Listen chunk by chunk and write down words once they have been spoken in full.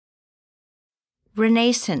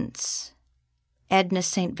Renascence, Edna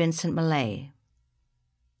St. Vincent Millay.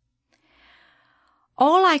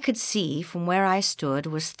 All I could see from where I stood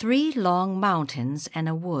was 3 long mountains and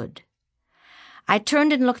a wood. I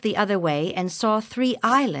turned and looked the other way and saw 3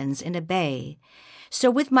 islands in a bay.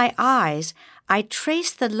 So with my eyes I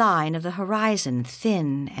traced the line of the horizon,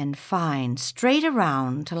 thin and fine, straight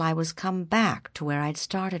around till I was come back to where I'd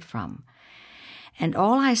started from. And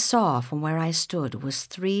all I saw from where I stood was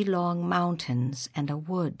 3 long mountains and a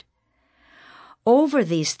wood. Over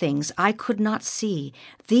these things I could not see.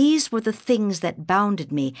 These were the things that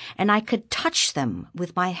bounded me, and I could touch them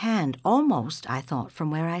with my hand, almost, I thought,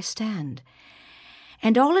 from where I stand.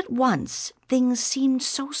 And all at once things seemed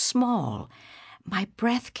so small. My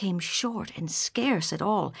breath came short and scarce at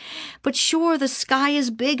all. But sure the sky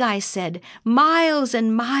is big, I said, miles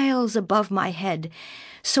and miles above my head.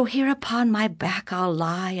 So here upon my back I'll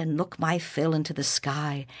lie and look my fill into the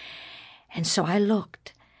sky. And so I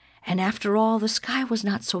looked, and after all the sky was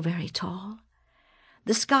not so very tall.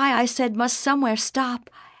 The sky, I said, must somewhere stop,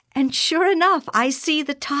 and sure enough I see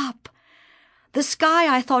the top. The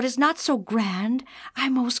sky, I thought, is not so grand, I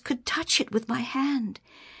most could touch it with my hand.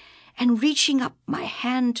 And reaching up my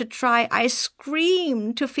hand to try, I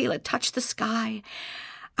screamed to feel it touch the sky.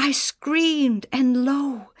 I screamed, and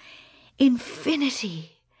lo,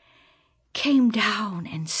 infinity came down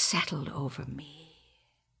and settled over me.